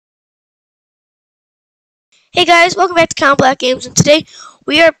Hey guys, welcome back to Skyblock Games, and today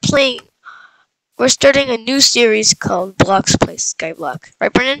we're starting a new series called Blocks Play Skyblock.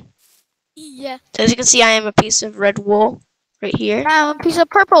 Right, Brennan? Yeah. So as you can see, I am a piece of red wool right here. I'm a piece of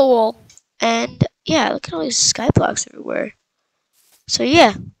purple wool. And yeah, look at all these Skyblocks everywhere. So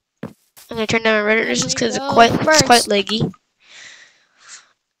yeah, I'm going to turn down my Reddit resistance because it's quite laggy.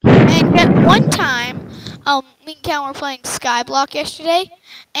 And at one time, me and Cal were playing Skyblock yesterday,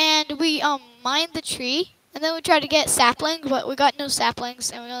 and we mined the tree, and then we tried to get saplings, but we got no saplings,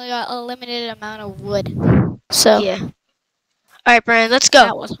 and we only got a limited amount of wood. So yeah. All right, Brian, let's go.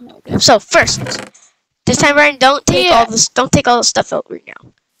 That wasn't really good. So first, this time, Brian, don't take all the stuff out right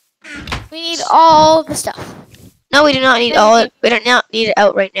now. We need all the stuff. No, we do not need We do not need it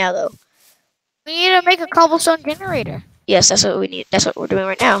out right now, though. We need to make a cobblestone generator. Yes, that's what we need. That's what we're doing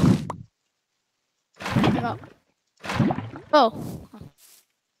right now. Oh.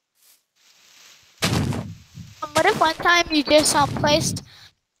 What if one time you just placed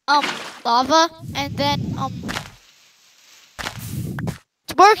lava and then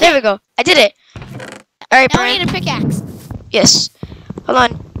it's working. There we go. I did it. All right, now Brian. we need a pickaxe. Yes. Hold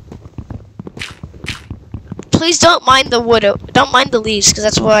on. Please don't mind the wood. Don't mind the leaves, because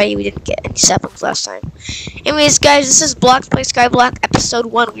that's why we didn't get any saplings last time. Anyways, guys, this is Blocks Play Skyblock episode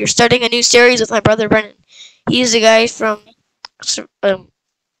 1. We are starting a new series with my brother Brennan. He's the guy from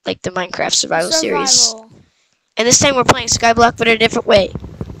like the Minecraft survival series. And this time we're playing Skyblock, but in a different way.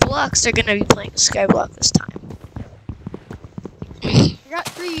 Blocks are gonna be playing Skyblock this time. We got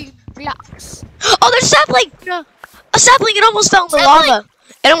 3 blocks. Oh, there's a sapling! No. A sapling! It almost fell in the lava.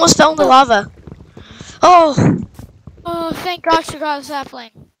 It almost fell in the lava. Oh! Oh, thank gosh we got a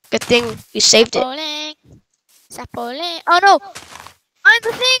sapling. Good thing we saved it. Sapling. Oh no! Find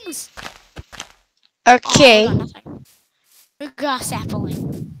the things! Okay. Oh, we got a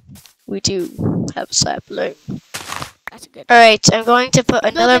sapling. We do have a sapling. That's good. Alright, I'm going to put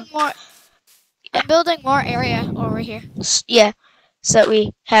another... I'm building more area over here. Yeah, so that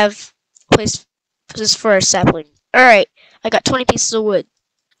we have places for our sapling. Alright, I got 20 pieces of wood.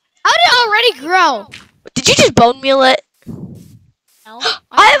 How did it already grow? Did you just bone meal it? No.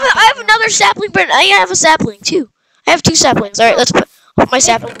 I have another sapling, but I have a sapling too. I have 2 saplings. Alright, let's put my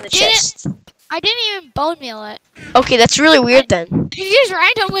sapling in the chest. I didn't even bone meal it. Okay, that's really weird then. You just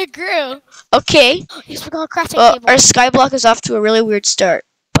randomly grew. Okay. Yes, we got a crafting table. Our skyblock is off to a really weird start,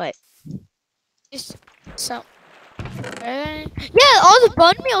 but... Just, so... yeah, all the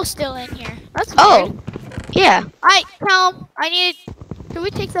bone meal's still in here. That's weird. Yeah. Alright, can we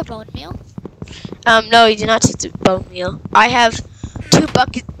take the bone meal? No, you do not take the bone meal. I have 2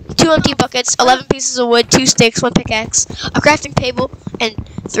 empty buckets, 11 pieces of wood, 2 sticks, 1 pickaxe, a crafting table, and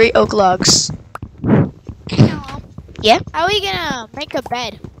 3 oak logs. Yeah? How are we gonna make a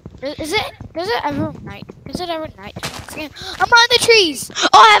bed? Does it ever night? Is it ever night? I'm on the trees!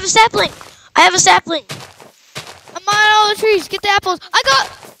 Oh, I have a sapling! I have a sapling! I'm on all the trees. Get the apples. I got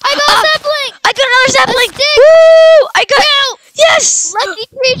a sapling! I got another sapling! Woo! I got yes! Lucky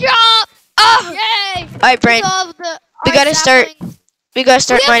tree drop! Oh! Yay! Alright, Brian. We gotta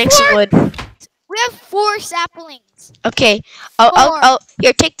start mining some wood. We have 4 saplings. Okay.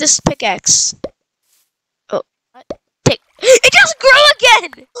 Here, take this pickaxe. Oh. It just grew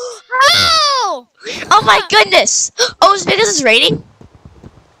again! How? Oh my goodness! Oh, it's because it's raining?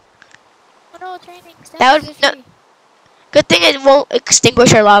 Oh no, it's raining. That would no. Good thing it won't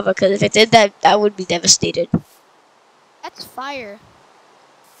extinguish our lava, because if it did, that would be devastated. That's fire.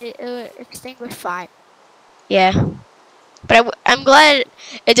 It would extinguish fire. Yeah. But I'm glad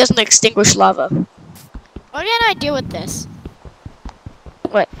it doesn't extinguish lava. What can I do with this?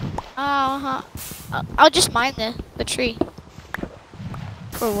 What? I'll just mine the tree.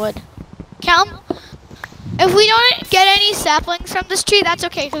 For wood. If we don't get any saplings from this tree, that's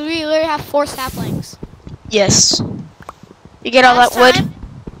okay, because we literally have 4 saplings. Yes. You get all that wood?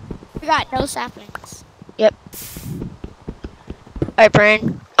 We got no saplings. Yep. Alright,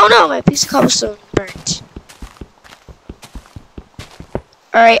 Brian. Oh no, my piece of cobblestone burnt.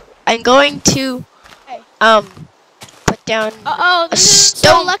 Alright, I'm going to put down a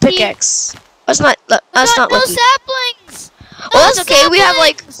stone pickaxe. That's not lucky. No saplings. Well, that's okay. We have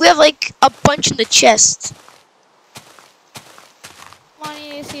like a bunch in the chest. I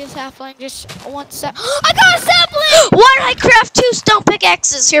need to see a sapling. Just 1 sap. I got a sapling! Why did I craft 2 stone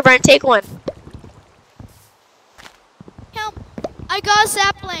pickaxes? Here, Brian, take one. Help! I got a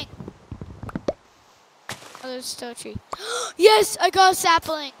sapling. Oh, there's still a tree. Yes, I got a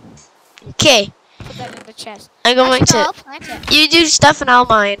sapling. Okay. Put that in the chest. I'm going to. You do stuff and I'll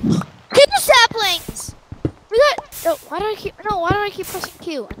mine. 2 saplings. We got. Oh, why do I keep pressing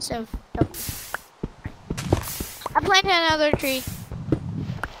Q instead of? I planted another tree.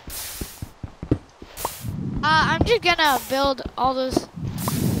 I'm just gonna build all those.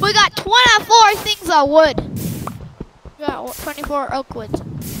 We got 24 things of wood. We got 24 oak wood.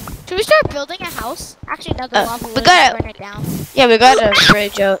 Should we start building a house? Actually, no, the lava wood. We gotta burn it down. Yeah, we got a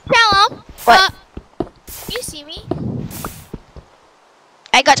bridge out. Callum, What? you see me?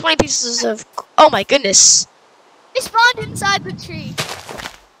 I got 20 pieces of. Oh my goodness. I spawned inside the tree.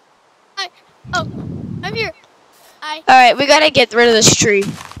 I'm here. All right, we gotta get rid of this tree.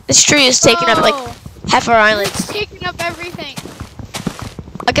 This tree is taking up like half our island. It's taking up everything.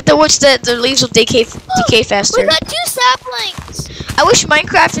 Look at the woods that the leaves will decay faster. We got 2 saplings. I wish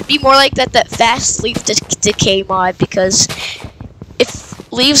Minecraft would be more like that fast leaf decay mod, because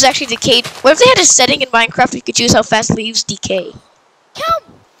if leaves actually decayed, what if they had a setting in Minecraft we could choose how fast leaves decay? Come,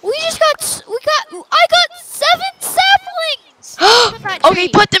 I got 7 saplings. Okay,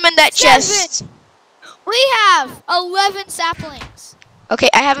 put them in that chest. We have 11 saplings. Okay,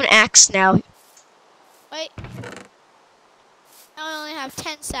 I have an axe now. Wait. Now I only have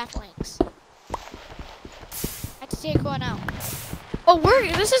 10 saplings. I have to take one out. Oh,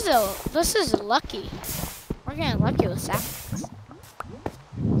 this is lucky. We're getting lucky with saplings.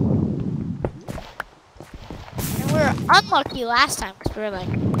 And we were unlucky last time because we were like,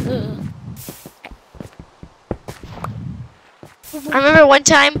 ugh. I remember one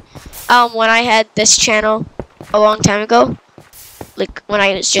time, when I had this channel a long time ago, like when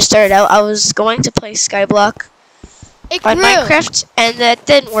I just started out, I was going to play Skyblock on Minecraft, and that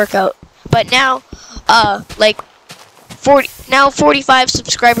didn't work out. But now, like 45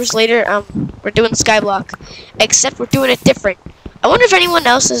 subscribers later, we're doing Skyblock, except we're doing it different. I wonder if anyone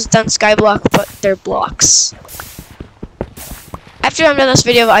else has done Skyblock but their blocks. After I'm done this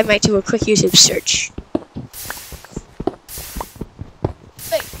video, I might do a quick YouTube search.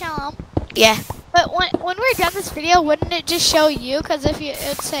 Wait, Callum. Yeah. But when we're done this video, wouldn't it just show you? Because if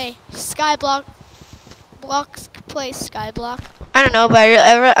it'd say Skyblock, blocks play Skyblock. I don't know, but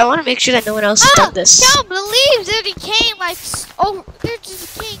I want to make sure that no one else has done this. No, the leaves are decaying like they're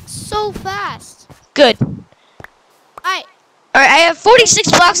just decaying so fast. Good. Alright, I have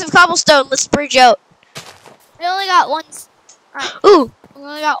 46 blocks of cobblestone. Let's bridge out. We only got one. Ooh. We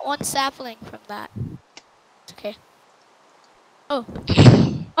only got 1 sapling from that. Okay. Oh.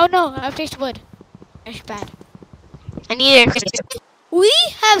 Oh no, I've tasted wood. That's bad. I need it. We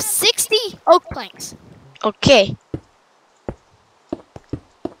have 60 oak planks. Okay.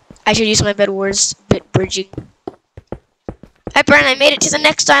 I should use my bed words bridging. Hi, Brian. I made it to the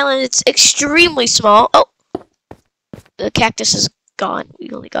next island. It's extremely small. Oh, the cactus is gone. We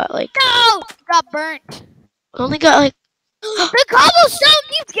only got like. No, it got burnt. We only got like. The cobblestone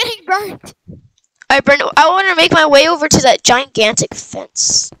keeps getting burnt. Alright, Brian. I want to make my way over to that gigantic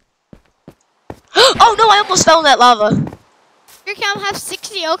fence. Oh no! I almost fell in that lava. Your cow have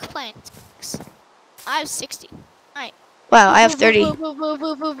 60 oak planks. I have 60. Alright. Wow, I have 30.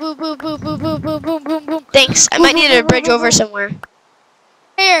 Thanks. I might need a bridge over somewhere.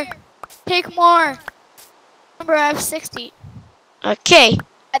 Here, take more. Remember, I have 60. Okay.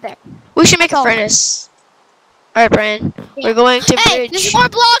 Right there. We should make a furnace. Alright, Brian. Yeah. We're going to Hey, bridge. there's more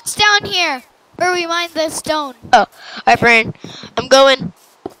blocks down here where we mine the stone. Oh, alright, Brian. I'm going.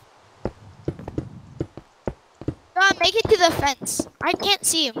 Make it to the fence. I can't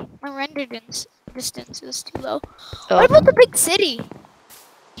see him. My render distance is too low. Oh. What about the big city?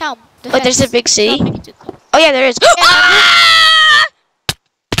 Calm. Oh, there's a big city? Oh, yeah, there is. Yeah. Ah!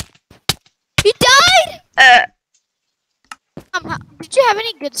 You died? Did you have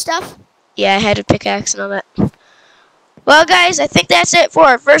any good stuff? Yeah, I had a pickaxe and all that. Well, guys, I think that's it for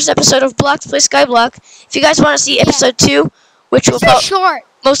our first episode of Block to Play Skyblock. If you guys want to see episode 2, which will short.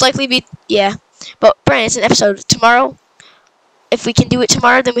 most likely be, yeah. But, Brian, it's an episode tomorrow. If we can do it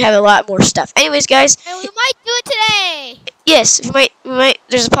tomorrow, then we have a lot more stuff. Anyways, guys. And we might do it today. Yes, we might.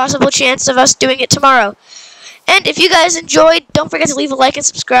 There's a possible chance of us doing it tomorrow. And if you guys enjoyed, don't forget to leave a like and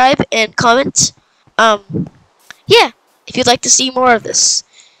subscribe and comment. Yeah, if you'd like to see more of this.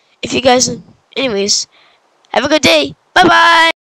 If you guys, anyways, have a good day. Bye-bye.